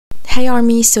Hey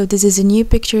army, so this is a new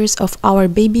pictures of our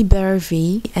baby bear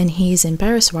V, and he's in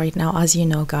Paris right now, as you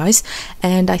know guys.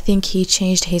 And I think he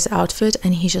changed his outfit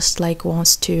and he just like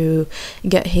wants to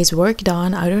get his work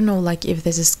done. I don't know like if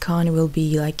this is Cannes will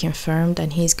be like confirmed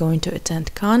and he's going to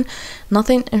attend Cannes.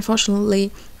 Unfortunately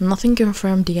nothing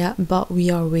confirmed yet, but we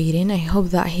are waiting. I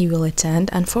hope that he will attend.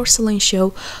 And for Celine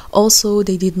show also,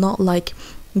 they did not like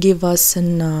give us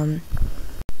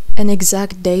an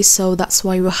exact day, so that's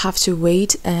why we'll have to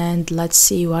wait and let's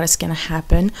see what is gonna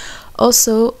happen.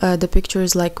 Also the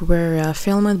pictures like were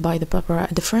filmed by the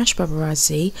French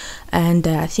paparazzi, and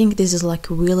I think this is like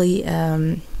really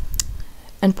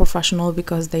unprofessional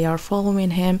because they are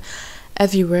following him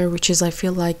everywhere, which is I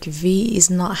feel like V is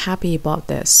not happy about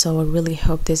this. So I really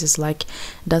hope this is like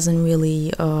doesn't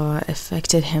really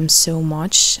affected him so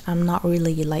much. I'm not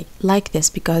really like this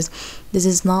because this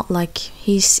is not like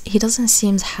he doesn't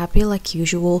seem happy like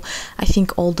usual. I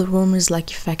think all the rumors like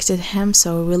affected him,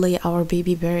 so really our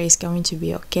baby bear is going to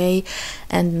be okay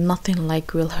and nothing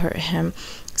like will hurt him.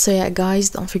 So yeah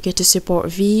guys, don't forget to support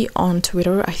V on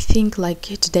Twitter. I think like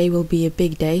today will be a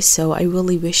big day, so I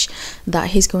really wish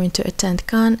that he's going to attend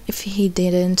Cannes. If he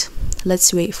didn't,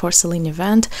 let's wait for Celine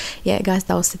event. Yeah guys,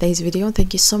 that was today's video.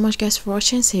 Thank you so much guys for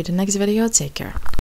watching. See you in the next video. Take care.